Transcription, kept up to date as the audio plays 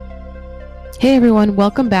Hey everyone,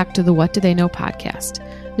 welcome back to the What Do They Know podcast.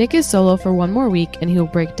 Nick is solo for one more week and he will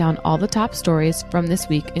break down all the top stories from this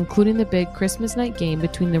week, including the big Christmas night game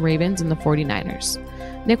between the Ravens and the 49ers.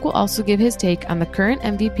 Nick will also give his take on the current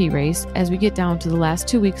MVP race as we get down to the last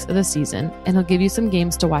 2 weeks of the season, and he'll give you some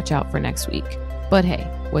games to watch out for next week. But hey,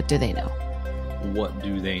 what do they know? What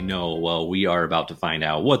do they know? Well, we are about to find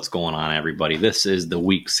out what's going on, everybody. This is the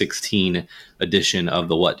Week 16 edition of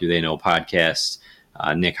the What Do They Know podcast.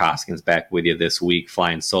 Nick Hoskins back with you this week,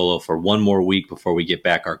 flying solo for one more week before we get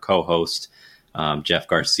back our co-host, Jeff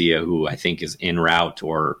Garcia, who I think is en route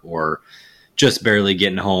or just barely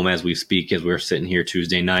getting home as we speak, as we're sitting here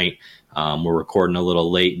Tuesday night. We're recording a little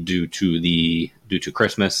late due to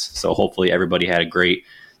Christmas, so hopefully everybody had a great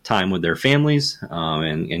time with their families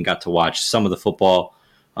and got to watch some of the football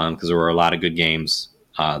because there were a lot of good games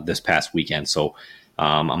this past weekend. So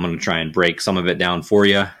I'm going to try and break some of it down for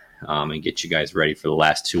you. And get you guys ready for the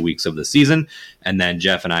last 2 weeks of the season. And then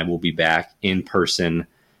Jeff and I will be back in person,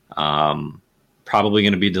 probably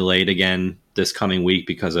going to be delayed again this coming week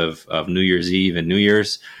because of New Year's Eve and New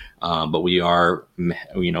Year's. But we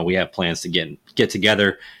have plans to get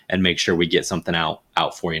together and make sure we get something out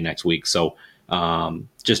for you next week. So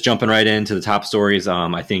just jumping right into the top stories.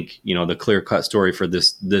 I think, the clear cut story for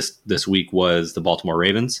this week was the Baltimore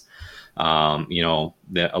Ravens. The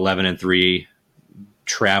 11-3,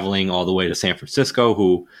 traveling all the way to San Francisco,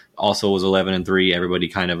 who also was 11-3. Everybody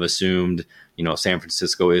kind of assumed, San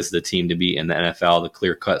Francisco is the team to beat in the NFL, the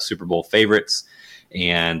clear-cut Super Bowl favorites,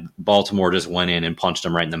 and Baltimore just went in and punched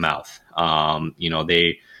them right in the mouth.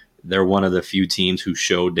 They're one of the few teams who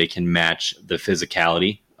showed they can match the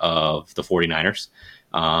physicality of the 49ers.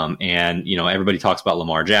 Everybody talks about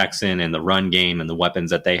Lamar Jackson and the run game and the weapons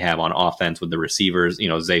that they have on offense with the receivers,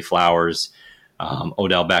 Zay Flowers,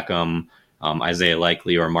 Odell Beckham, Isaiah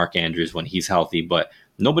Likely or Mark Andrews when he's healthy, but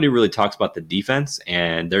nobody really talks about the defense,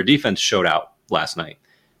 and their defense showed out last night.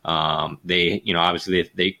 They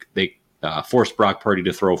forced Brock Purdy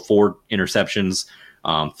to throw 4 interceptions,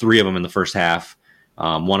 3 of them in the first half.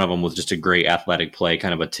 One of them was just a great athletic play,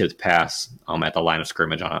 kind of a tipped pass at the line of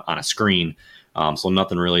scrimmage on a screen. So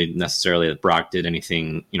nothing really necessarily that Brock did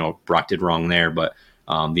anything, Brock did wrong there, but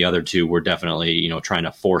the other 2 were definitely, trying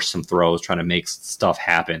to force some throws, trying to make stuff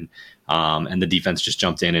happen. And the defense just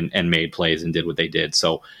jumped in and made plays and did what they did.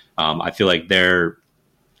 So I feel like their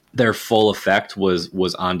full effect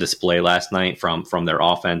was on display last night from their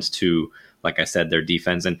offense to, like I said, their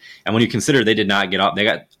defense. And when you consider they did not get off,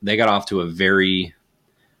 they got off to a very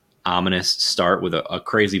ominous start with a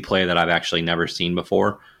crazy play that I've actually never seen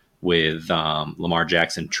before, with Lamar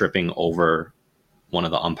Jackson tripping over one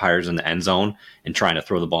of the umpires in the end zone and trying to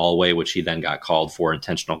throw the ball away, which he then got called for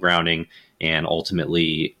intentional grounding and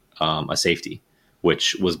ultimately a safety,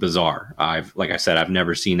 which was bizarre. Like I said, I've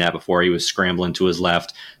never seen that before. He was scrambling to his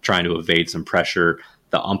left, trying to evade some pressure.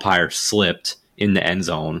 The umpire slipped in the end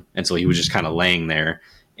zone, and so he was just kind of laying there.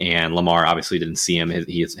 And Lamar obviously didn't see him.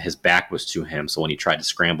 His back was to him, so when he tried to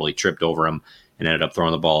scramble, he tripped over him and ended up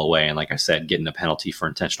throwing the ball away. And like I said, getting a penalty for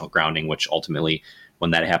intentional grounding, which ultimately,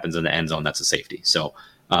 when that happens in the end zone, that's a safety. So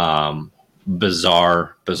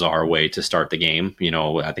bizarre way to start the game.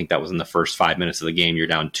 I think that was in the first 5 minutes of the game. You're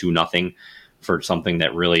down 2-0 for something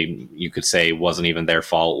that really you could say wasn't even their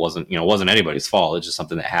fault. It wasn't anybody's fault. It's just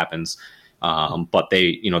something that happens. But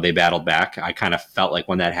they battled back. I kind of felt like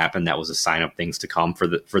when that happened, that was a sign of things to come for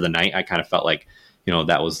the night. I kind of felt like,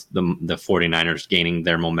 that was the 49ers gaining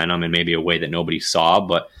their momentum in maybe a way that nobody saw,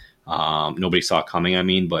 but nobody saw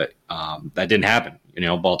coming. But that didn't happen.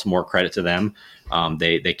 Baltimore, credit to them.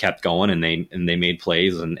 They kept going and they made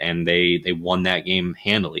plays and they won that game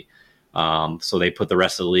handily. So they put the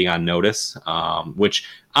rest of the league on notice, which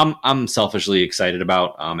I'm selfishly excited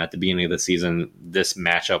about. At the beginning of the season, this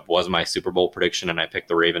matchup was my Super Bowl prediction, and I picked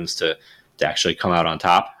the Ravens to actually come out on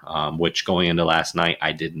top, which going into last night,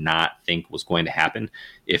 I did not think was going to happen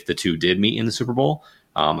if the 2 did meet in the Super Bowl.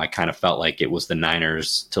 I kind of felt like it was the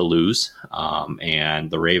Niners to lose, and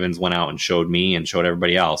the Ravens went out and showed me and showed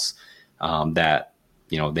everybody else that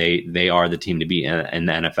they are the team to beat in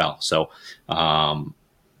the NFL. So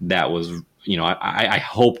that was I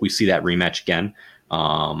hope we see that rematch again,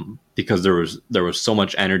 because there was so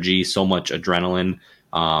much energy, so much adrenaline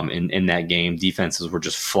in that game. Defenses were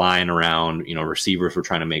just flying around. Receivers were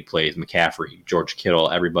trying to make plays. McCaffrey, George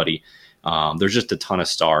Kittle, everybody. There's just a ton of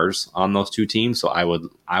stars on those 2 teams, so I would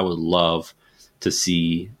love to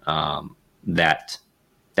see that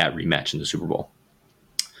rematch in the Super Bowl.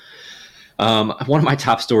 One of my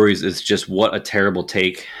top stories is just what a terrible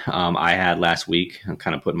take I had last week. I'm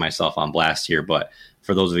kind of putting myself on blast here, but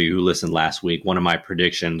for those of you who listened last week, one of my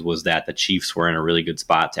predictions was that the Chiefs were in a really good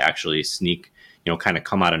spot to actually sneak, kind of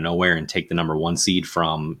come out of nowhere and take the number 1 seed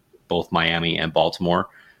from both Miami and Baltimore,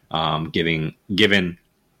 given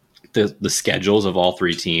the schedules of all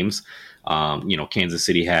 3 teams. Kansas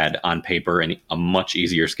City had on paper a much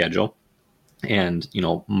easier schedule, and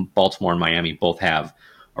Baltimore and Miami both have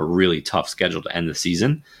a really tough schedule to end the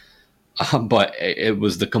season. But it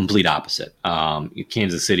was the complete opposite.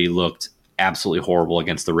 Kansas City looked absolutely horrible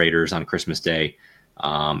against the Raiders on Christmas Day.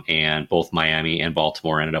 And both Miami and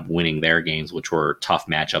Baltimore ended up winning their games, which were tough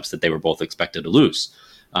matchups that they were both expected to lose.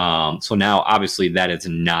 So now, obviously, that is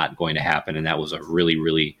not going to happen. And that was a really,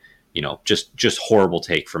 really, just horrible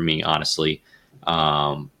take from me, honestly.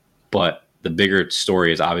 But the bigger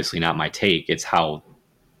story is obviously not my take. It's how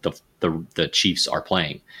the Chiefs are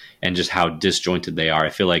playing and just how disjointed they are. I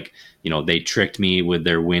feel like, they tricked me with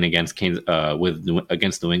their win against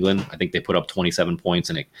against New England. I think they put up 27 points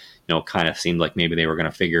and it, kind of seemed like maybe they were going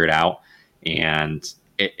to figure it out. And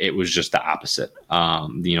it was just the opposite.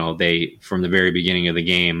 They, from the very beginning of the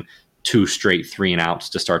game, 2 straight 3-and-outs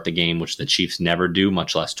to start the game, which the Chiefs never do,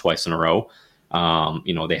 much less twice in a row.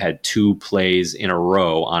 They had 2 plays in a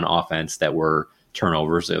row on offense that were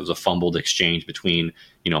turnovers. It was a fumbled exchange between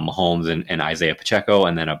Mahomes and Isaiah Pacheco,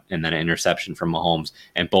 and then an interception from Mahomes,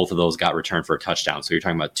 and both of those got returned for a touchdown. So you're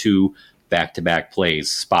talking about 2 back-to-back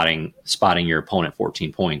plays spotting your opponent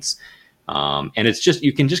 14 points. And it's just,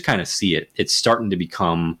 you can just kind of see it. It's starting to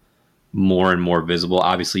become more and more visible.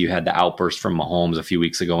 Obviously, you had the outburst from Mahomes a few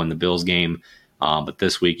weeks ago in the Bills game, but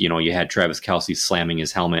this week, you had Travis Kelce slamming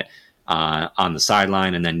his helmet on the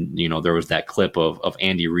sideline, and then there was that clip of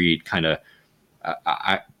Andy Reid kind of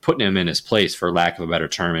putting him in his place, for lack of a better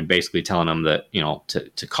term, and basically telling him that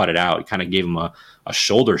to cut it out. He kind of gave him a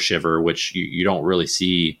shoulder shiver, which you don't really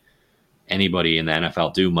see anybody in the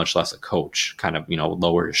NFL do, much less a coach. Kind of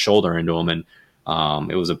lower his shoulder into him, and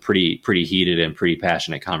it was a pretty heated and pretty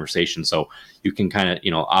passionate conversation. So you can kind of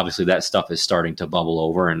obviously that stuff is starting to bubble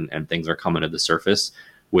over, and things are coming to the surface,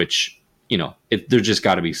 which there's just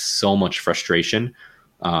got to be so much frustration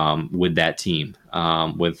with that team.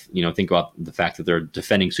 Think about the fact that they're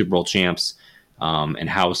defending Super Bowl champs, and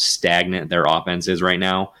how stagnant their offense is right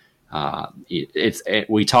now.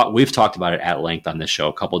 We've talked about it at length on this show,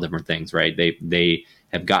 a couple of different things, right? They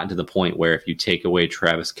have gotten to the point where if you take away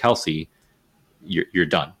Travis Kelce, you're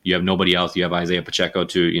done. You have nobody else. You have Isaiah Pacheco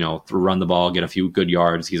to run the ball, get a few good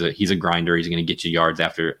yards. He's a grinder. He's going to get you yards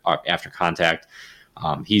after contact.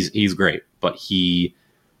 He's great, but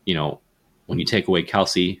when you take away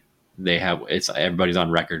Kelce, everybody's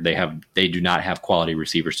on record. They do not have quality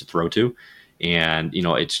receivers to throw to. And,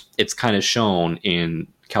 it's kind of shown in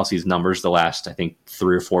Kelce's numbers the last, I think,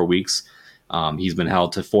 3 or 4 weeks. He's been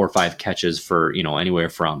held to 4 or 5 catches for, anywhere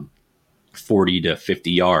from 40 to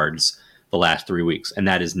 50 yards the last 3 weeks. And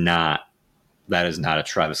that is not a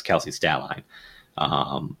Travis Kelce stat line.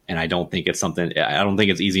 And I don't think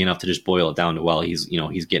it's easy enough to just boil it down to, well, he's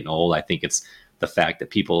getting old. I think it's the fact that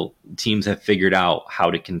teams have figured out how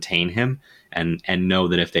to contain him and know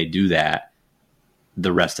that if they do that,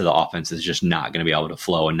 the rest of the offense is just not going to be able to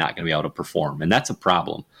flow and not going to be able to perform. And that's a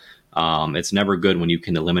problem. It's never good when you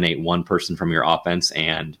can eliminate one person from your offense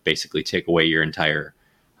and basically take away your entire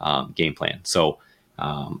game plan. So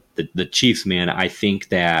the Chiefs, man, I think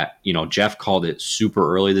that, Jeff called it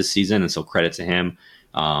super early this season, and so credit to him.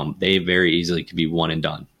 They very easily could be one and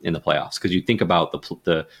done in the playoffs, because you think about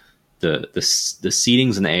the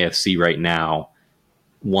seedings in the AFC right now,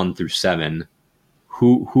 1 through 7.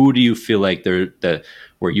 Who do you feel like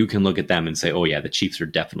where you can look at them and say, oh yeah, the Chiefs are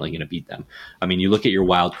definitely going to beat them? I mean, you look at your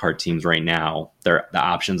wild card teams right now, they're the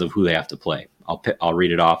options of who they have to play. I'll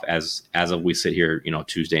read it off as of we sit here,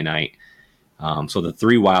 Tuesday night. So the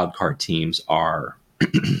 3 wild card teams are,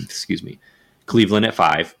 excuse me, Cleveland at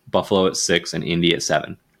 5, Buffalo at 6, and Indy at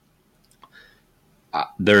 7.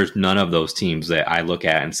 There's none of those teams that I look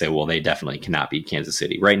at and say, well, they definitely cannot beat Kansas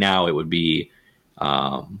City. Right now, it would be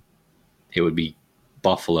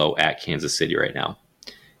Buffalo at Kansas City right now.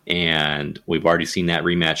 And we've already seen that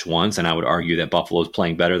rematch once, and I would argue that Buffalo's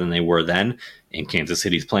playing better than they were then, and Kansas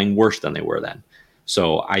City's playing worse than they were then.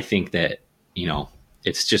 So I think that,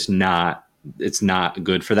 it's just not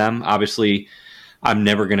good for them. Obviously, I'm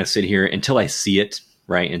never going to sit here until I see it,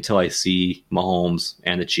 right? Until I see Mahomes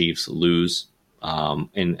and the Chiefs lose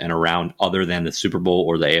in a round other than the Super Bowl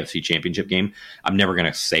or the AFC Championship game. I'm never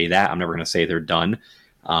going to say that. I'm never going to say they're done.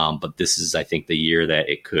 But this is, I think, the year that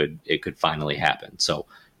it could finally happen. So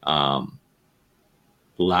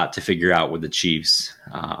lot to figure out with the Chiefs.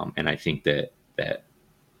 And I think that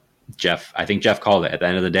Jeff called it. At the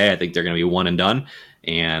end of the day, I think they're going to be one and done.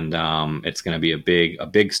 And it's going to be a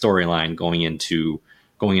big storyline going into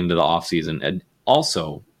the offseason. And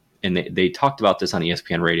also, and they talked about this on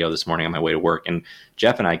ESPN radio this morning on my way to work, and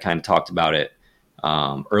Jeff and I kind of talked about it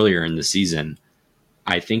earlier in the season.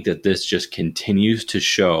 I think that this just continues to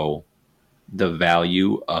show the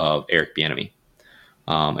value of Eric Bieniemy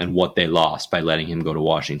and what they lost by letting him go to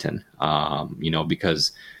Washington.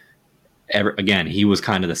 Because again, he was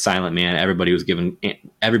kind of the silent man. Everybody was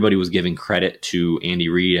giving credit to Andy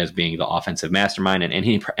Reid as being the offensive mastermind,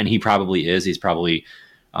 and he probably is. He's probably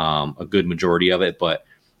a good majority of it. But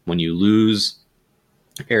when you lose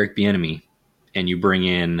Eric Bieniemy and you bring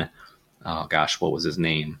in, what was his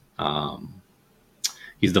name?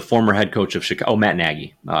 He's the former head coach of Chicago. Matt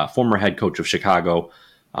Nagy, former head coach of Chicago.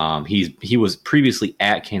 He was previously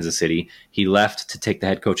at Kansas City. He left to take the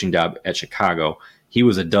head coaching job at Chicago. He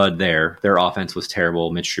was a dud there. Their offense was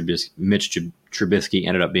terrible. Mitch Trubisky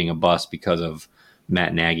ended up being a bust because of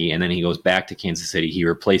Matt Nagy, and then he goes back to Kansas City. He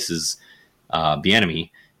replaces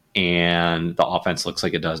Bieniemy, and the offense looks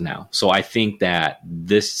like it does now. So I think that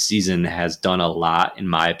this season has done a lot, in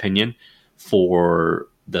my opinion, for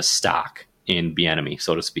the stock in Bieniemy,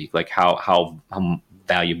 so to speak, like how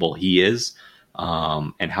valuable he is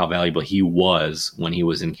and how valuable he was when he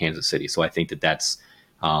was in Kansas City. So I think that that's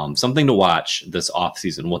something to watch this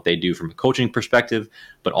offseason, what they do from a coaching perspective,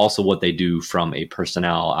 but also what they do from a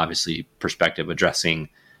personnel, obviously, perspective, addressing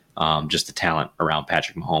just the talent around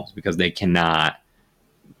Patrick Mahomes, because they cannot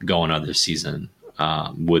go another season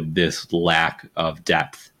with this lack of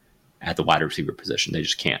depth at the wide receiver position. They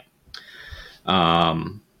just can't.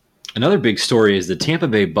 Another big story is the Tampa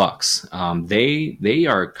Bay Bucks. They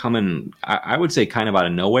are coming, I would say, kind of out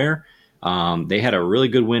of nowhere. They had a really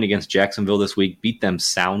good win against Jacksonville this week, beat them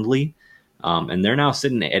soundly, and they're now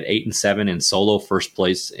sitting at 8-7 in solo first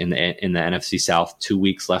place in the NFC South. 2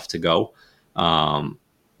 weeks left to go.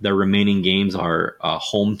 Their remaining games are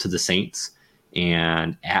home to the Saints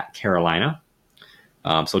and at Carolina.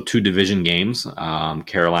 So 2 division games.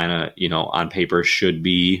 Carolina, on paper should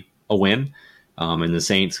be a win. And the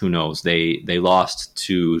Saints, who knows? They lost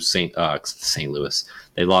to St. Louis.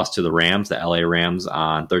 They lost to the Rams, the LA Rams,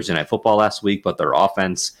 on Thursday Night Football last week. But their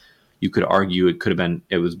offense, you could argue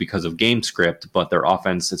it was because of game script, but their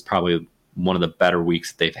offense is probably one of the better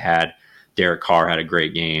weeks that they've had. Derek Carr had a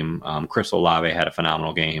great game. Chris Olave had a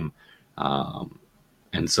phenomenal game.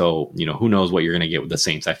 And so, who knows what you're going to get with the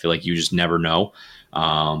Saints? I feel like you just never know.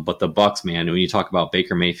 But the Bucks, man, when you talk about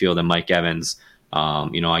Baker Mayfield and Mike Evans,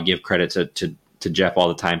 I give credit to Jeff all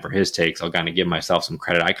the time for his takes. I'll kind of give myself some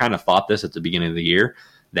credit. I kind of thought this at the beginning of the year,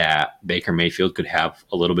 that Baker Mayfield could have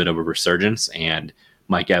a little bit of a resurgence, and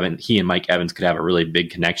he and Mike Evans could have a really big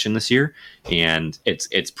connection this year. And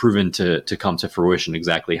it's proven to come to fruition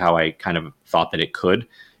exactly how I kind of thought that it could.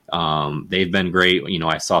 They've been great.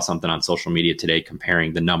 I saw something on social media today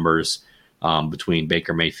comparing the numbers between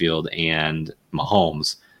Baker Mayfield and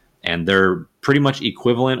Mahomes, and they're pretty much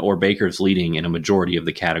equivalent, or Baker's leading in a majority of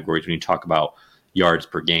the categories when you talk about yards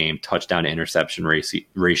per game, touchdown to interception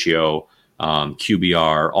ratio,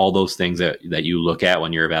 QBR, all those things that you look at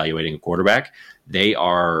when you're evaluating a quarterback. They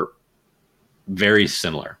are very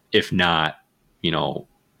similar, if not,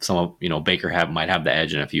 some of, Baker might have the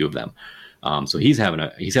edge in a few of them. So he's having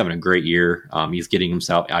a great year. He's getting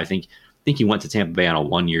himself, I think he went to Tampa Bay on a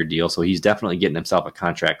 1-year deal. So he's definitely getting himself a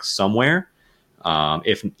contract somewhere.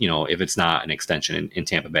 If it's not an extension in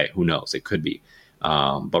Tampa Bay, who knows? It could be.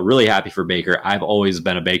 But really happy for Baker. I've always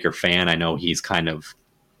been a Baker fan. I know he's kind of,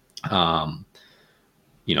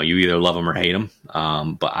 you either love him or hate him.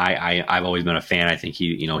 But I've always been a fan. I think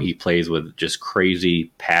he plays with just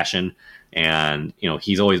crazy passion. And,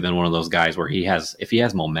 he's always been one of those guys where if he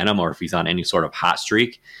has momentum, or if he's on any sort of hot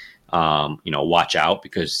streak, watch out,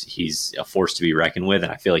 because he's a force to be reckoned with.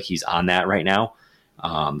 And I feel like he's on that right now.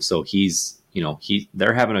 So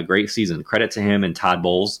they're having a great season. Credit to him and Todd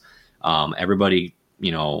Bowles. Everybody,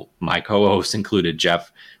 my co-host included,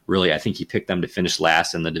 Jeff, really, I think he picked them to finish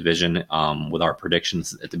last in the division with our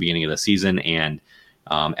predictions at the beginning of the season. And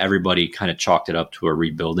everybody kind of chalked it up to a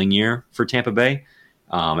rebuilding year for Tampa Bay.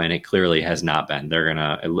 And it clearly has not been.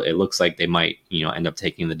 It looks like they might, end up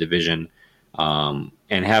taking the division and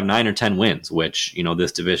have 9 or 10 wins, which,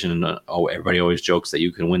 this division, everybody always jokes that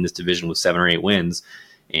you can win this division with 7 or 8 wins.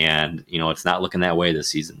 And, it's not looking that way this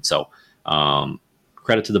season. So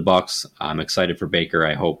credit to the Bucks. I'm excited for Baker.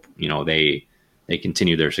 I hope, they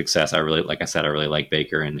continue their success. Like I said, I really like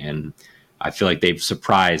Baker, and I feel like they've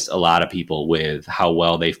surprised a lot of people with how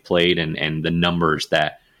well they've played and the numbers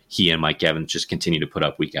that he and Mike Evans just continue to put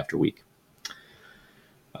up week after week.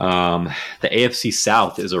 The AFC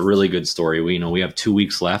South is a really good story. We have 2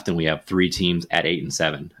 weeks left, and we have 3 teams at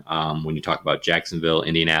 8-7. When you talk about Jacksonville,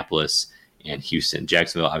 Indianapolis, and Houston,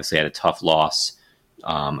 Jacksonville obviously had a tough loss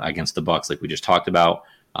against the Bucs, like we just talked about.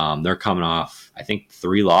 They're coming off, I think,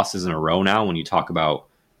 3 losses in a row now. When you talk about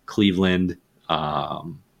Cleveland,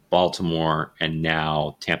 Baltimore, and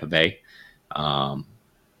now Tampa Bay,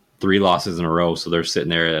 3 losses in a row. So they're sitting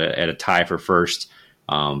there at a tie for first,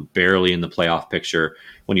 barely in the playoff picture.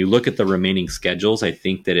 When you look at the remaining schedules, I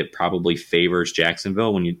think that it probably favors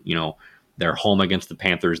Jacksonville when they're home against the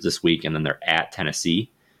Panthers this week, and then they're at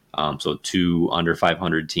Tennessee. So 2 under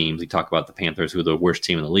 500 teams. We talk about the Panthers, who are the worst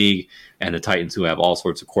team in the league, and the Titans, who have all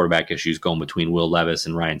sorts of quarterback issues going between Will Levis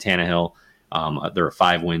and Ryan Tannehill. They're a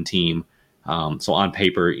 5-win team. So on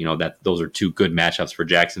paper, those are 2 good matchups for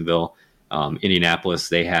Jacksonville. Indianapolis,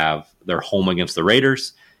 they're home against the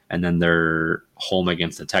Raiders, and then they're home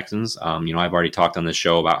against the Texans. I've already talked on this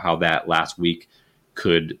show about how that last week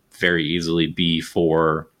could very easily be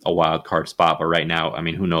for a wild card spot. But right now,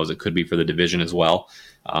 who knows? It could be for the division as well,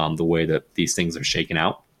 the way that these things are shaking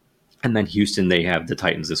out. And then Houston, they have the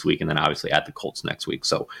Titans this week, and then obviously at the Colts next week.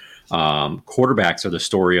 So quarterbacks are the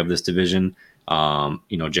story of this division.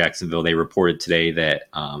 Jacksonville, they reported today that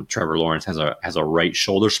Trevor Lawrence has a right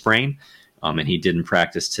shoulder sprain, and he didn't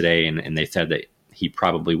practice today, and they said that he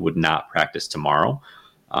probably would not practice tomorrow.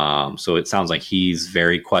 So it sounds like he's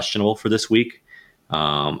very questionable for this week.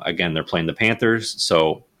 Again, they're playing the Panthers,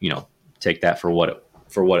 so take that for what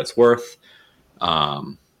it's worth.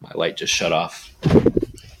 My light just shut off.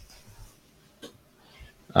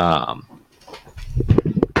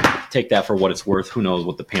 Take that for what it's worth. Who knows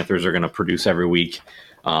what the Panthers are going to produce every week.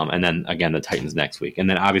 And then again, the Titans next week. And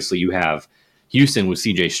then obviously you have Houston with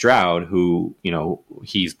CJ Stroud, who,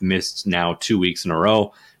 he's missed now 2 weeks in a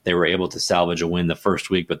row. They were able to salvage a win the first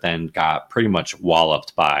week, but then got pretty much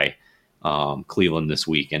walloped by Cleveland this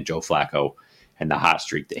week and Joe Flacco and the hot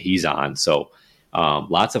streak that he's on. So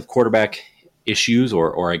lots of quarterback issues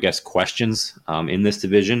or I guess questions in this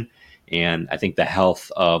division. And I think the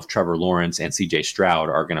health of Trevor Lawrence and CJ Stroud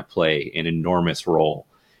are going to play an enormous role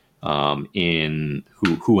in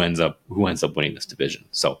who ends up winning this division.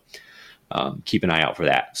 So keep an eye out for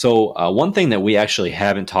that. So one thing that we actually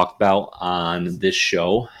haven't talked about on this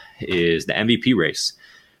show is the MVP race.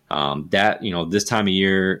 This time of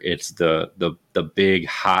year, it's the big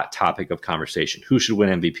hot topic of conversation. Who should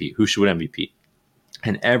win MVP? Who should win MVP?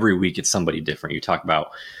 And every week it's somebody different. You talk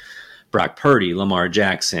about Brock Purdy, Lamar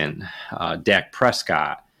Jackson, Dak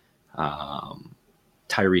Prescott,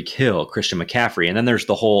 Tyreek Hill, Christian McCaffrey. And then there's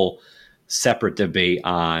the whole separate debate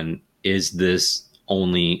on, is this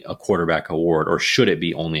only a quarterback award or should it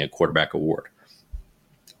be only a quarterback award?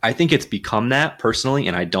 I think it's become that personally,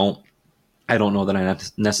 and I don't know that I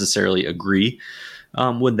necessarily agree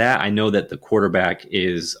with that. I know that the quarterback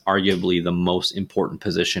is arguably the most important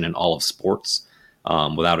position in all of sports.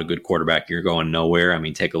 Without a good quarterback, you're going nowhere.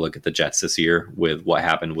 Take a look at the Jets this year with what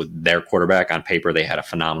happened with their quarterback. On paper, they had a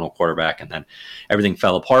phenomenal quarterback, and then everything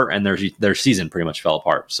fell apart, and their season pretty much fell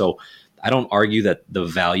apart. So I don't argue that the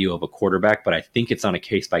value of a quarterback, but I think it's on a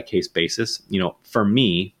case-by-case basis. For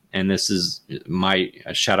me, and this is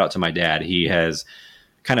a shout out to my dad, he has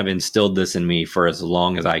kind of instilled this in me for as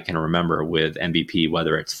long as I can remember with MVP,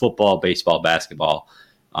 whether it's football, baseball, basketball.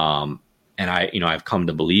 And I've come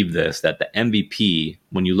to believe this, that the MVP,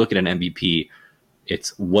 when you look at an MVP,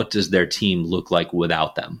 it's what does their team look like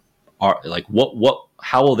without them?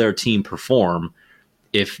 How will their team perform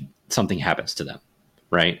if something happens to them,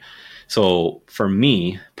 right? So for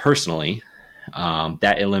me personally,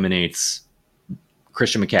 that eliminates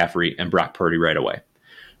Christian McCaffrey and Brock Purdy right away,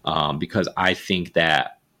 because I think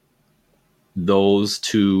that those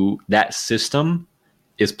two, that system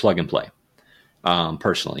is plug and play.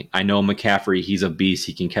 Personally, I know McCaffrey, he's a beast.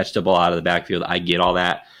 He can catch the ball out of the backfield. I get all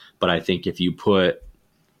that. But I think if you put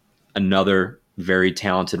another very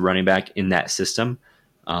talented running back in that system,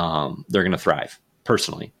 they're going to thrive,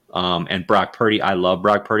 personally. And Brock Purdy, I love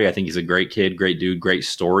Brock Purdy. I think he's a great kid, great dude, great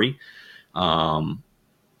story.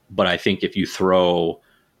 But I think if you throw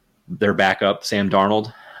their backup, Sam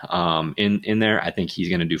Darnold, in there, I think he's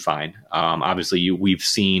going to do fine. Obviously, we've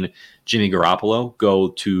seen Jimmy Garoppolo go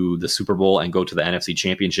to the Super Bowl and go to the NFC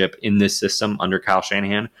Championship in this system under Kyle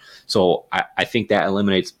Shanahan. So I think that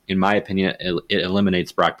eliminates, in my opinion, it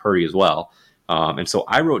eliminates Brock Purdy as well. And so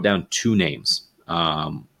I wrote down 2 names.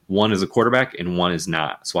 One is a quarterback and one is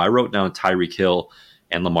not. So I wrote down Tyreek Hill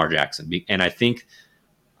and Lamar Jackson. And I think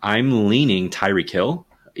I'm leaning Tyreek Hill,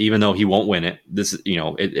 even though he won't win it. This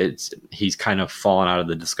is, he's kind of fallen out of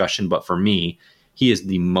the discussion. But for me, He is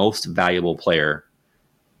the most valuable player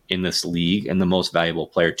in this league and the most valuable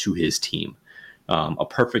player to his team. A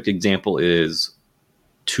perfect example is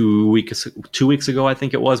 2 weeks ago, I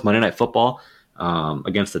think it was, Monday Night Football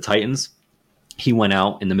against the Titans. He went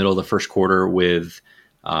out in the middle of the first quarter with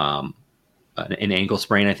an ankle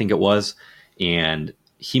sprain, I think it was, and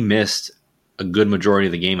he missed a good majority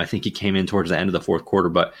of the game. I think he came in towards the end of the fourth quarter,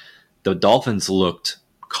 but the Dolphins looked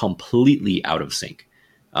completely out of sync.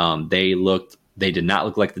 They did not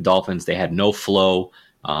look like the Dolphins. They had no flow.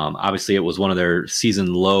 Obviously, it was one of their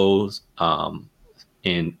season lows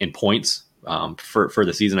in points for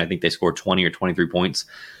the season. I think they scored 20 or 23 points.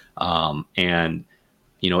 And,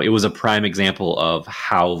 it was a prime example of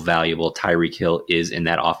how valuable Tyreek Hill is in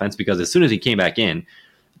that offense, because as soon as he came back in,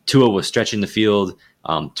 Tua was stretching the field.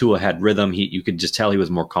 Tua had rhythm. You could just tell he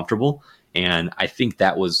was more comfortable. And I think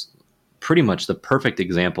that was pretty much the perfect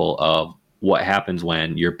example of what happens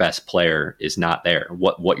when your best player is not there,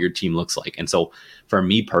 what your team looks like. And so for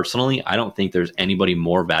me personally, I don't think there's anybody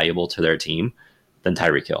more valuable to their team than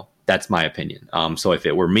Tyreek Hill. That's my opinion. So if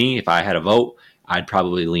it were me, if I had a vote, I'd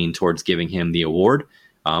probably lean towards giving him the award.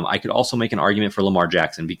 I could also make an argument for Lamar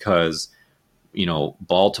Jackson because,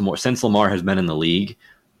 Baltimore, since Lamar has been in the league,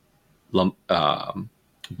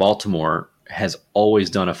 Baltimore has always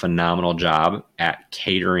done a phenomenal job at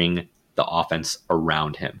catering the offense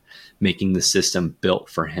around him, making the system built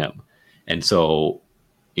for him. And so,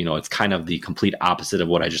 it's kind of the complete opposite of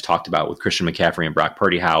what I just talked about with Christian McCaffrey and Brock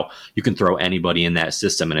Purdy, how you can throw anybody in that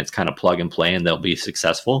system and it's kind of plug and play and they'll be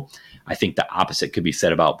successful. I think the opposite could be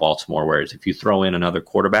said about Baltimore, whereas if you throw in another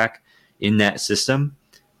quarterback in that system,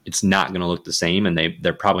 it's not going to look the same, and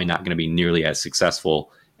they're probably not going to be nearly as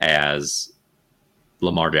successful as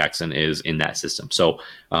Lamar Jackson is in that system. So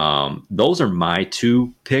those are my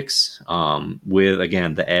two picks, with,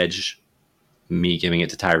 again, the edge, me giving it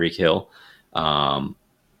to Tyreek Hill.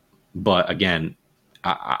 But again,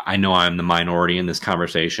 I know I'm the minority in this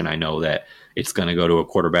conversation. I know that it's going to go to a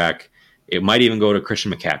quarterback. It might even go to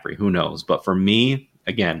Christian McCaffrey. Who knows? But for me,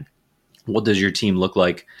 again, what does your team look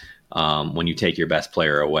like when you take your best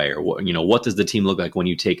player away? Or what does the team look like when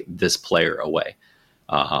you take this player away?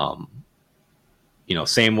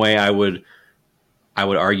 Same way I would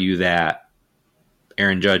argue that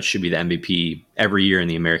Aaron Judge should be the MVP every year in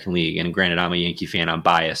the American League. And granted, I'm a Yankee fan, I'm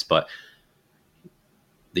biased, but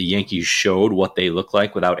the Yankees showed what they look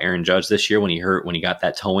like without Aaron Judge this year when he got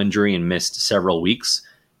that toe injury and missed several weeks.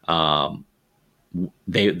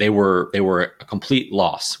 They were a complete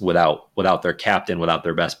loss without their captain, without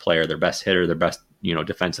their best player, their best hitter, their best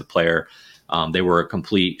defensive player. They were a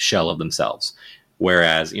complete shell of themselves.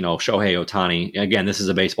 Whereas Shohei Ohtani, again, this is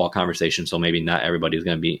a baseball conversation, so maybe not everybody's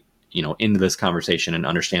going to be into this conversation and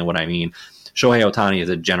understand what I mean. Shohei Ohtani is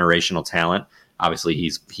a generational talent. Obviously,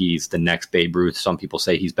 he's the next Babe Ruth. Some people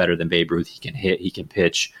say he's better than Babe Ruth. He can hit, he can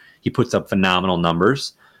pitch, he puts up phenomenal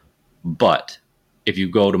numbers. But if you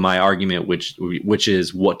go to my argument, which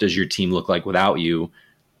is what does your team look like without you,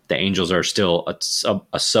 the Angels are still a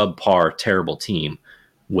subpar, terrible team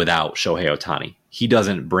without Shohei Ohtani. He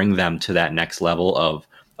doesn't bring them to that next level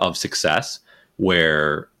of success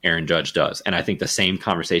where Aaron Judge does. And I think the same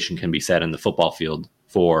conversation can be said in the football field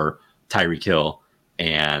for Tyreek Hill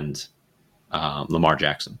and Lamar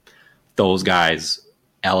Jackson. Those guys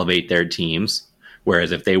elevate their teams,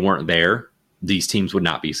 whereas if they weren't there, these teams would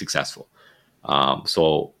not be successful.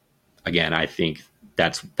 So again, I think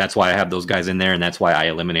that's why I have those guys in there, and that's why I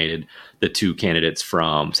eliminated the two candidates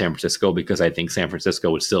from San Francisco, because I think San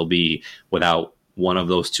Francisco would still be without one of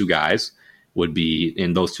those two guys, would be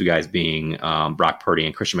in those two guys being Brock Purdy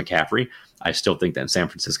and Christian McCaffrey. I still think that San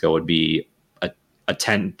Francisco would be a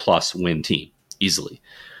 10 plus win team easily.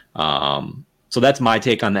 So that's my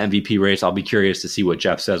take on the MVP race. I'll be curious to see what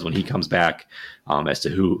Jeff says when he comes back as to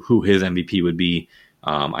who his MVP would be.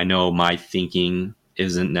 I know my thinking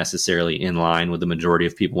isn't necessarily in line with the majority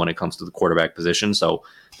of people when it comes to the quarterback position, so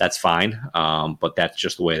that's fine. But that's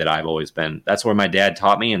just the way that I've always been. That's where my dad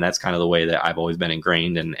taught me, and that's kind of the way that I've always been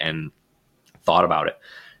ingrained and thought about it.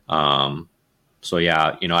 So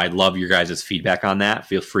yeah, I'd love your guys' feedback on that.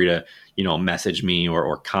 Feel free to, message me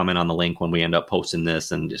or comment on the link when we end up posting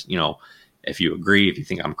this, and just, if you agree, if you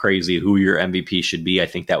think I'm crazy, who your MVP should be. I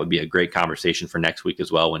think that would be a great conversation for next week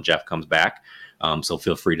as well when Jeff comes back. So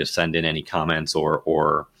feel free to send in any comments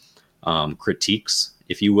or critiques,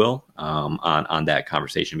 if you will, on that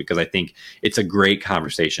conversation, because I think it's a great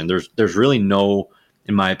conversation. There's really no,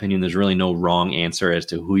 in my opinion, there's really no wrong answer as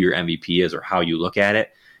to who your MVP is or how you look at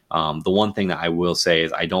it. The one thing that I will say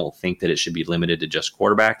is I don't think that it should be limited to just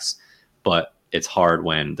quarterbacks, but it's hard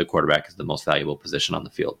when the quarterback is the most valuable position on the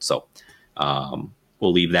field. So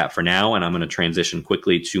we'll leave that for now, and I'm going to transition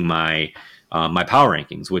quickly to my power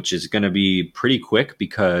rankings, which is going to be pretty quick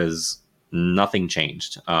because nothing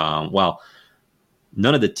changed. Well,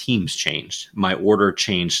 none of the teams changed. My order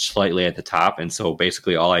changed slightly at the top, and so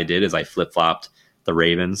basically all I did is I flip-flopped the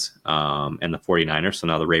Ravens and the 49ers. So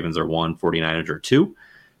now the Ravens are 1, 49ers are 2.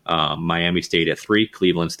 Miami stayed at 3,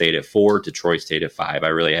 Cleveland stayed at 4, Detroit stayed at 5. I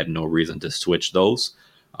really had no reason to switch those.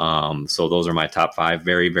 So those are my top 5.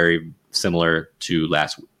 Very, very similar to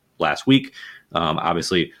last week.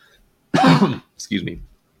 Obviously, excuse me,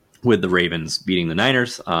 with the Ravens beating the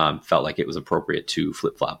Niners, felt like it was appropriate to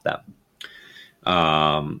flip-flop them.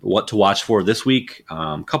 What to watch for this week?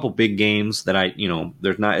 Couple big games that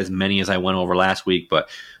there's not as many as I went over last week, but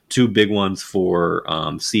 2 big ones for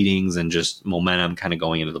seedings and just momentum kind of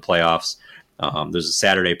going into the playoffs. There's a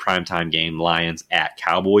Saturday primetime game, Lions at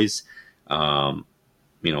Cowboys.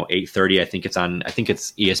 8:30. I think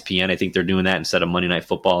it's ESPN. I think they're doing that instead of Monday Night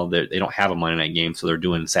Football. They don't have a Monday night game, so they're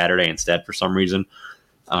doing Saturday instead for some reason.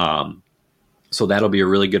 So that'll be a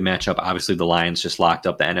really good matchup. Obviously, the Lions just locked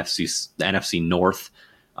up the NFC North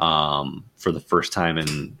for the first time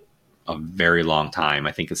in a very long time.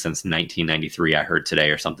 I think it's since 1993. I heard today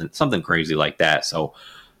or something crazy like that. So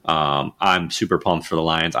I'm super pumped for the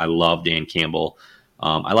Lions. I love Dan Campbell.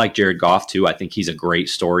 I like Jared Goff too. I think he's a great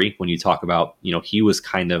story when you talk about, he was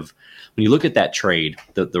kind of, when you look at that trade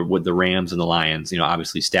with the Rams and the Lions,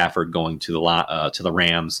 obviously Stafford going to the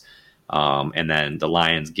Rams, and then the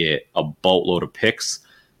Lions get a boatload of picks,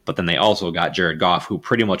 but then they also got Jared Goff, who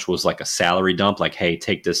pretty much was like a salary dump, like, hey,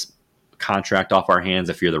 take this contract off our hands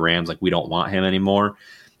if you're the Rams, like we don't want him anymore.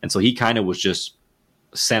 And so he kind of was just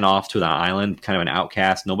sent off to the island, kind of an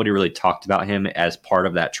outcast. Nobody really talked about him as part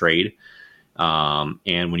of that trade. And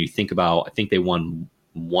when you think about, I think they won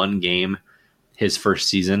 1 game his first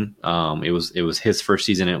season. It was his first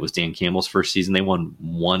season, and it was Dan Campbell's first season. They won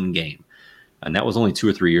 1 game, and that was only 2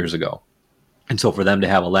 or 3 years ago. And so for them to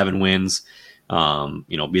have 11 wins, be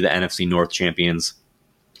the NFC North champions,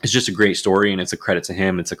 it's just a great story, and it's a credit to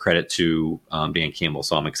him. It's a credit to Dan Campbell.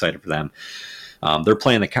 So I'm excited for them. They're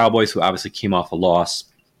playing the Cowboys, who obviously came off a loss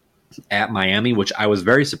at Miami, which I was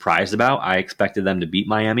very surprised about. I expected them to beat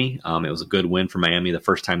Miami. It was a good win for Miami. The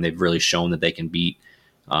first time they've really shown that they can beat,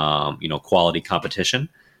 quality competition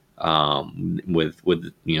with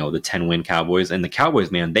the 10-win Cowboys. And the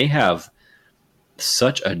Cowboys, man, they have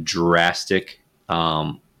such a drastic,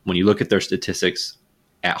 when you look at their statistics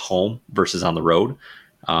at home versus on the road,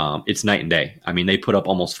 it's night and day. I mean, they put up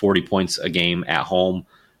almost 40 points a game at home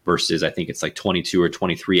versus I think it's like 22 or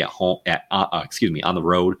 23 at home on the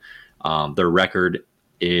road. Their record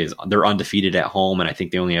is they're undefeated at home, and I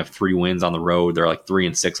think they only have 3 wins on the road. They're like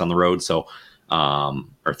 3-6 on the road, so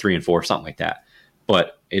or 3-4, something like that.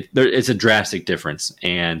 But it's a drastic difference,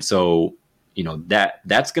 and so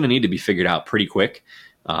that's going to need to be figured out pretty quick.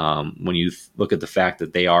 When you look at the fact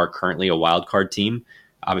that they are currently a wild card team,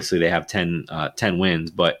 obviously they have 10 wins,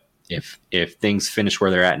 but if things finish where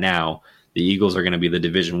they're at now, the Eagles are going to be the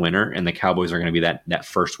division winner, and the Cowboys are going to be that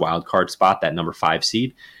first wild card spot, that number 5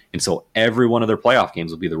 seed. And so every one of their playoff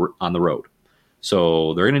games will be on the road.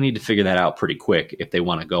 So they're going to need to figure that out pretty quick if they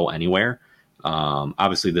want to go anywhere.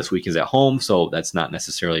 Obviously, this week is at home, so that's not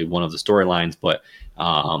necessarily one of the storylines, but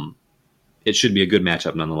it should be a good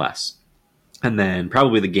matchup nonetheless. And then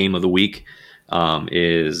probably the game of the week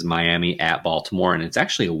is Miami at Baltimore, and it's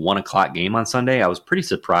actually a 1:00 game on Sunday. I was pretty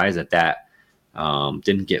surprised that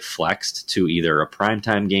didn't get flexed to either a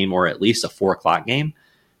primetime game or at least a 4:00 game.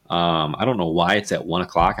 I don't know why it's at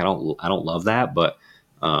 1:00. I don't love that, but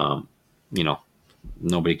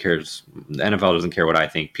nobody cares. The NFL doesn't care what I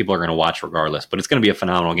think. People are going to watch regardless, but it's going to be a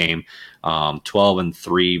phenomenal game.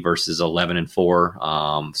 12-3 versus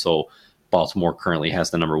 11-4. So Baltimore currently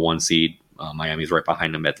has the number 1 seed. Miami's right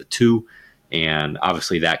behind them at the 2. And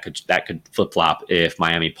obviously that could flip flop if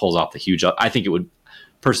Miami pulls off the huge, I think it would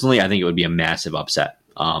be a massive upset.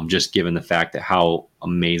 Just given the fact that how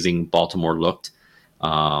amazing Baltimore looked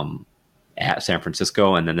at San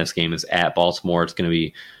Francisco, and then this game is at Baltimore. It's going to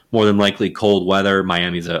be more than likely cold weather.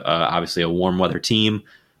 Miami's obviously a warm weather team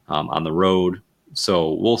on the road,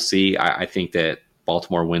 so we'll see. I think that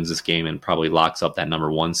Baltimore wins this game and probably locks up that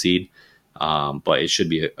number 1 seed, but it should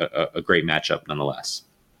be a great matchup nonetheless.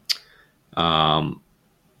 From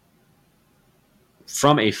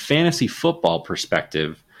a fantasy football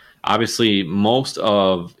perspective, obviously most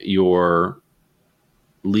of your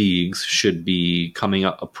leagues should be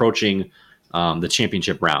approaching the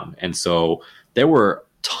championship round. And so there were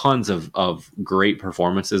tons of great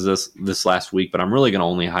performances this last week, but I'm really going to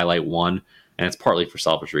only highlight one, and it's partly for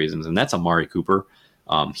selfish reasons, and that's Amari Cooper.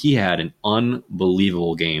 He had an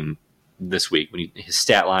unbelievable game this week. His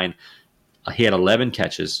stat line, he had 11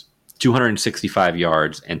 catches, 265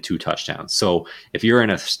 yards, and 2 touchdowns. So if you're in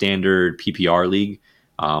a standard PPR league,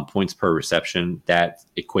 points per reception, that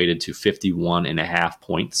equated to 51.5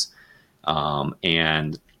 points.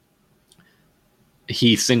 And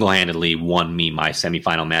he single-handedly won me my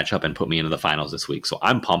semifinal matchup and put me into the finals this week. So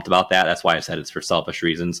I'm pumped about that. That's why I said it's for selfish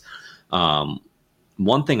reasons.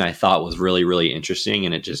 One thing I thought was really, really interesting,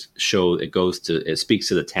 and it just it speaks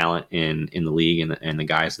to the talent in the league and the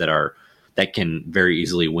guys that can very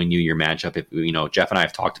easily win you your matchup. If Jeff and I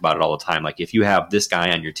have talked about it all the time. Like if you have this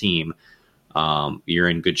guy on your team, you're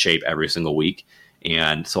in good shape every single week.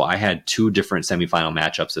 And so I had 2 different semifinal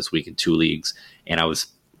matchups this week in 2 leagues, and I was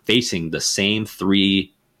facing the same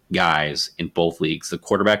 3 guys in both leagues. The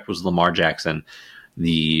quarterback was Lamar Jackson.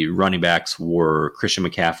 The running backs were Christian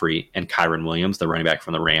McCaffrey and Kyren Williams, the running back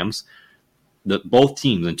from the Rams. Both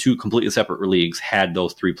teams in 2 completely separate leagues had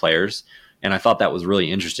those 3 players. And I thought that was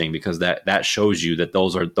really interesting because that shows you that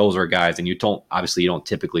those are guys, and you don't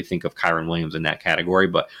typically think of Kyren Williams in that category,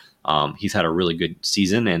 but he's had a really good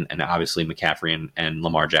season, and obviously McCaffrey and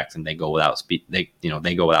Lamar Jackson, they go without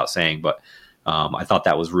saying. But I thought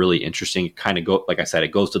that was really interesting. Like I said,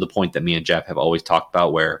 it goes to the point that me and Jeff have always talked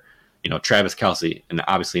about, where Travis Kelce, and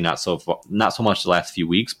obviously not so much the last few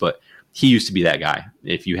weeks, but he used to be that guy.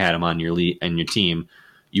 If you had him on your team,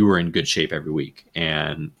 you were in good shape every week.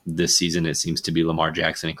 And this season, it seems to be Lamar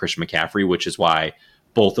Jackson and Christian McCaffrey, which is why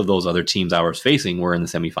both of those other teams I was facing were in the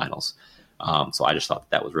semifinals. So I just thought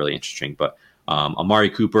that was really interesting. But Amari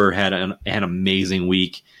Cooper had an amazing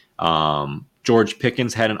week. George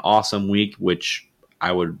Pickens had an awesome week, which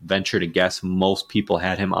I would venture to guess most people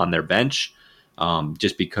had him on their bench,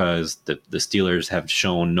 just because the Steelers have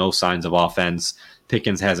shown no signs of offense.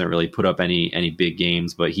 Pickens hasn't really put up any big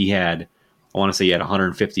games, but he had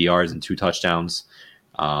 150 yards and 2 touchdowns,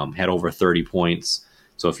 had over 30 points.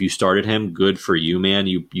 So if you started him, good for you, man.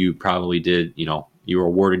 You probably did, you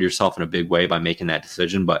rewarded yourself in a big way by making that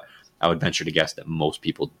decision, but I would venture to guess that most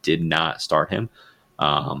people did not start him.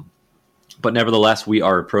 But nevertheless, we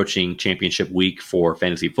are approaching championship week for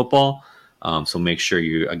fantasy football. So make sure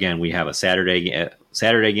we have a Saturday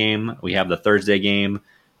game. We have the Thursday game.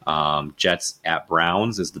 Jets at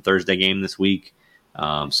Browns is the Thursday game this week.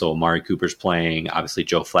 So Amari Cooper's playing. Obviously,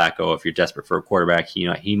 Joe Flacco, if you're desperate for a quarterback,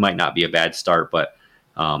 he might not be a bad start, but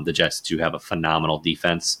the Jets do have a phenomenal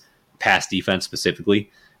defense, pass defense specifically.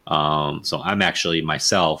 So I'm actually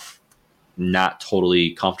myself not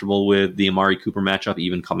totally comfortable with the Amari Cooper matchup,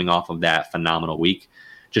 even coming off of that phenomenal week,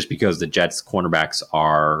 just because the Jets cornerbacks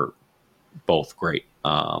are both great.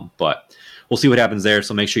 But we'll see what happens there.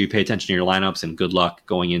 So make sure you pay attention to your lineups, and good luck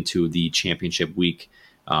going into the championship week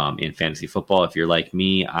in fantasy football. If you're like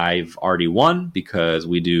me, I've already won because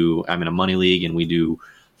I'm in a money league, and we do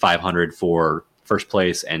 500 for first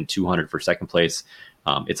place and 200 for second place.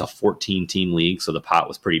 It's a 14-team league, so the pot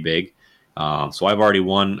was pretty big. So I've already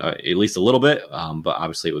won at least a little bit, but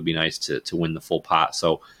obviously it would be nice to win the full pot.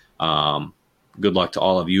 So good luck to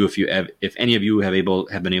all of you. If any of you have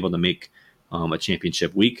been able to make a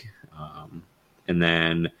championship week, and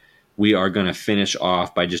then we are going to finish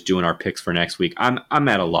off by just doing our picks for next week. I'm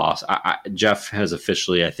at a loss. Jeff has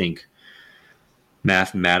officially, I think,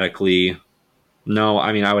 mathematically. No,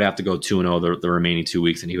 I mean I would have to go 2-0 the remaining 2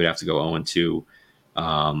 weeks, and he would have to go 0-2.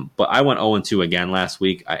 But I went 0-2 again last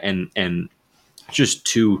week, and just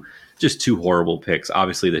two horrible picks.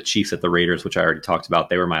 Obviously, the Chiefs at the Raiders, which I already talked about,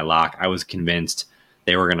 they were my lock. I was convinced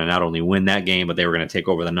they were going to not only win that game, but they were going to take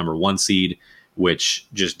over the number 1 seed, which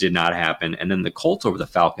just did not happen. And then the Colts over the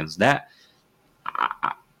Falcons. That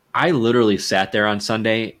I literally sat there on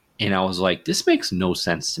Sunday and I was like, this makes no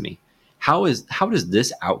sense to me. How does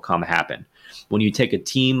this outcome happen? When you take a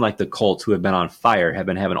team like the Colts, who have been on fire, have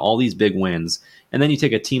been having all these big wins, and then you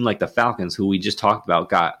take a team like the Falcons, who we just talked about,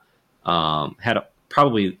 had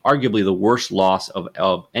probably arguably the worst loss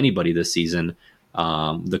of anybody this season.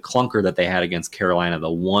 The clunker that they had against Carolina, the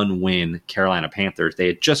 1-win Carolina Panthers, they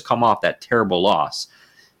had just come off that terrible loss,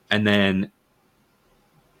 and then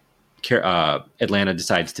Atlanta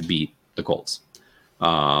decides to beat the Colts.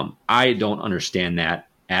 I don't understand that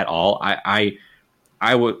at all. I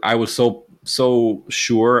was so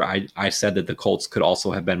sure. I said that the Colts could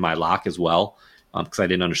also have been my lock as well, because I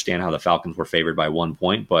didn't understand how the Falcons were favored by 1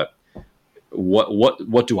 point. But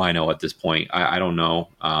what do I know at this point? I don't know.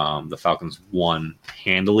 The Falcons won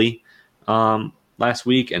handily last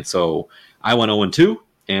week, and so I went 0-2.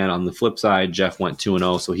 And on the flip side, Jeff went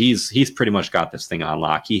 2-0. So he's pretty much got this thing on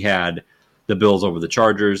lock. He had the Bills over the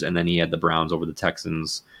Chargers, and then he had the Browns over the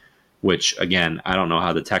Texans, which, again, I don't know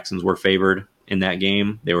how the Texans were favored in that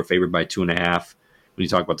game. They were favored by 2.5. when you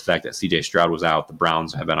talk about the fact that CJ Stroud was out, the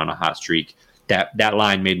Browns have been on a hot streak. That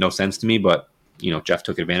line made no sense to me, but Jeff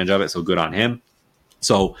took advantage of it, so good on him.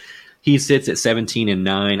 So he sits at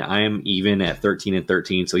 17-9. I am even at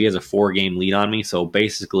 13-13, so he has a 4-game lead on me. So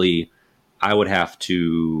basically, I would have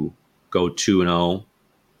to go 2-0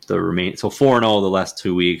 so 4-0 the last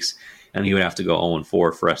 2 weeks, and he would have to go 0-4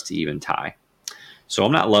 for us to even tie. So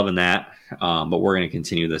I'm not loving that, but we're going to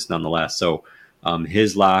continue this nonetheless. So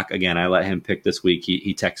his lock, again, I let him pick this week.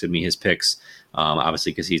 He texted me his picks,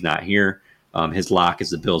 obviously because he's not here. His lock is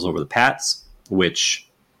the Bills over the Pats, which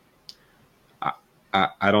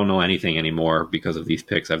I don't know anything anymore because of these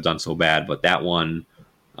picks. I've done so bad, but that one,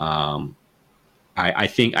 I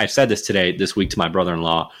think I said this week to my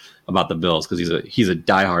brother-in-law about the Bills because he's a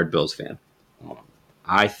diehard Bills fan.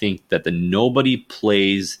 I think that nobody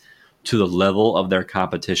plays to the level of their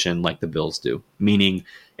competition like the Bills do. Meaning,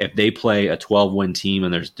 if they play a 12-win team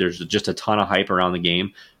and there's just a ton of hype around the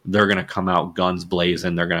game, they're going to come out guns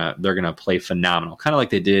blazing. They're gonna play phenomenal, kind of like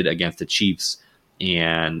they did against the Chiefs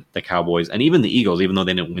and the Cowboys and even the Eagles. Even though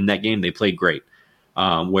they didn't win that game, they played great.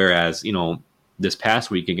 Whereas this past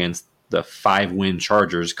week against the 5-win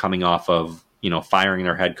Chargers, coming off of firing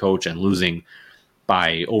their head coach and losing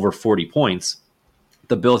by over 40 points,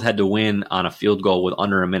 the Bills had to win on a field goal with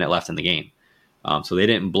under a minute left in the game. So they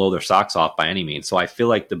didn't blow their socks off by any means. So I feel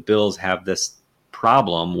like the Bills have this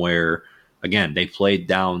problem where, again, they played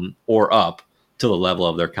down or up to the level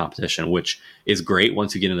of their competition, which is great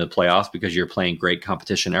once you get into the playoffs because you're playing great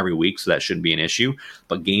competition every week, so that shouldn't be an issue.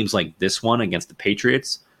 But games like this one against the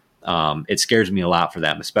Patriots, it scares me a lot for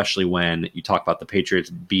them, especially when you talk about the Patriots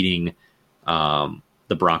beating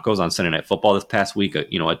the Broncos on Sunday Night Football this past week,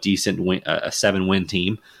 a decent win, a 7-win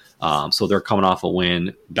team. So they're coming off a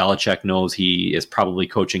win. Belichick knows he is probably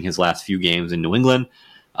coaching his last few games in New England.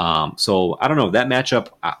 So I don't know, that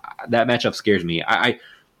matchup scares me.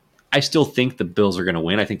 I still think the Bills are going to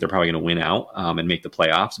win. I think they're probably going to win out and make the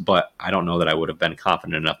playoffs, but I don't know that I would have been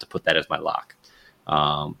confident enough to put that as my lock.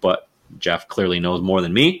 But Jeff clearly knows more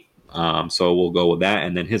than me, so we'll go with that.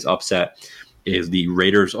 And then his upset is the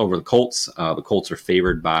Raiders over the Colts. The Colts are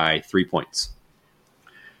favored by 3 points.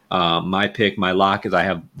 My lock is I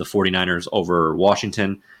have the 49ers over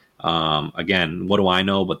Washington. Again, what do I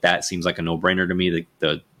know? But that seems like a no-brainer to me.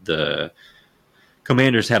 The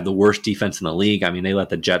Commanders have the worst defense in the league. I mean, they let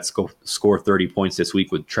the Jets score 30 points this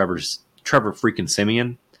week with Trevor freaking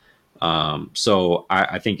Siemian. So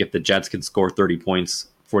I think if the Jets can score 30 points,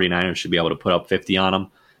 49ers should be able to put up 50 on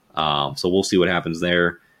them. So we'll see what happens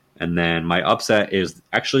there. And then my upset is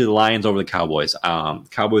actually the Lions over the Cowboys.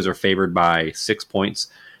 Cowboys are favored by 6 points.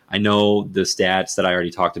 I know the stats that I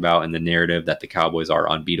already talked about in the narrative that the Cowboys are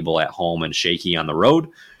unbeatable at home and shaky on the road,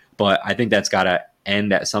 but I think that's got to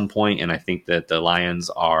end at some point, and I think that the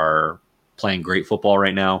Lions are playing great football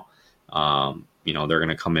right now. They're going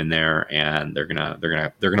to come in there and they're going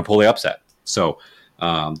to pull the upset. So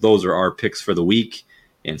those are our picks for the week,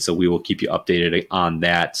 and so we will keep you updated on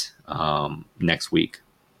that next week.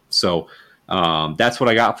 So that's what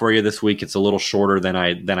I got for you this week. It's a little shorter than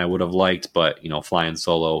I would have liked, but flying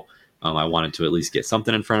solo, I wanted to at least get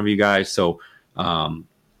something in front of you guys. So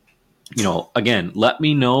again, let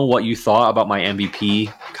me know what you thought about my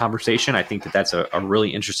MVP conversation. I think that that's a really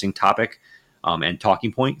interesting topic and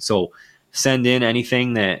talking point. So send in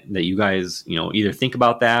anything that you guys either think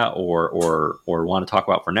about that or want to talk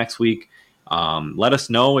about for next week. Let us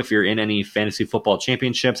know if you're in any fantasy football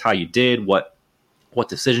championships, how you did, what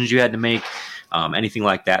decisions you had to make, anything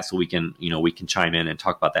like that, so we can chime in and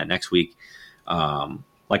talk about that next week.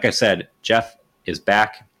 Like I said, Jeff is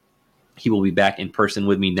back. He will be back in person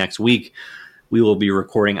with me next week. We will be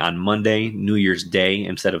recording on Monday, New Year's Day,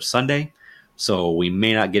 instead of Sunday. So we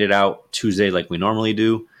may not get it out Tuesday like we normally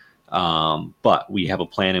do. But we have a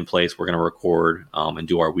plan in place. We're going to record and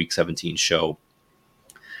do our Week 17 show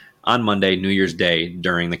on Monday, New Year's Day,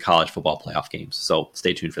 during the college football playoff games. So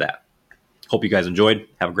stay tuned for that. Hope you guys enjoyed.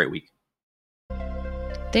 Have a great week.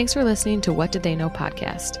 Thanks for listening to What Did They Know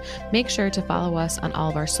podcast. Make sure to follow us on all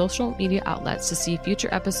of our social media outlets to see future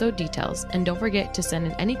episode details. And don't forget to send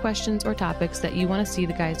in any questions or topics that you want to see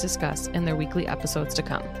the guys discuss in their weekly episodes to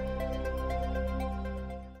come.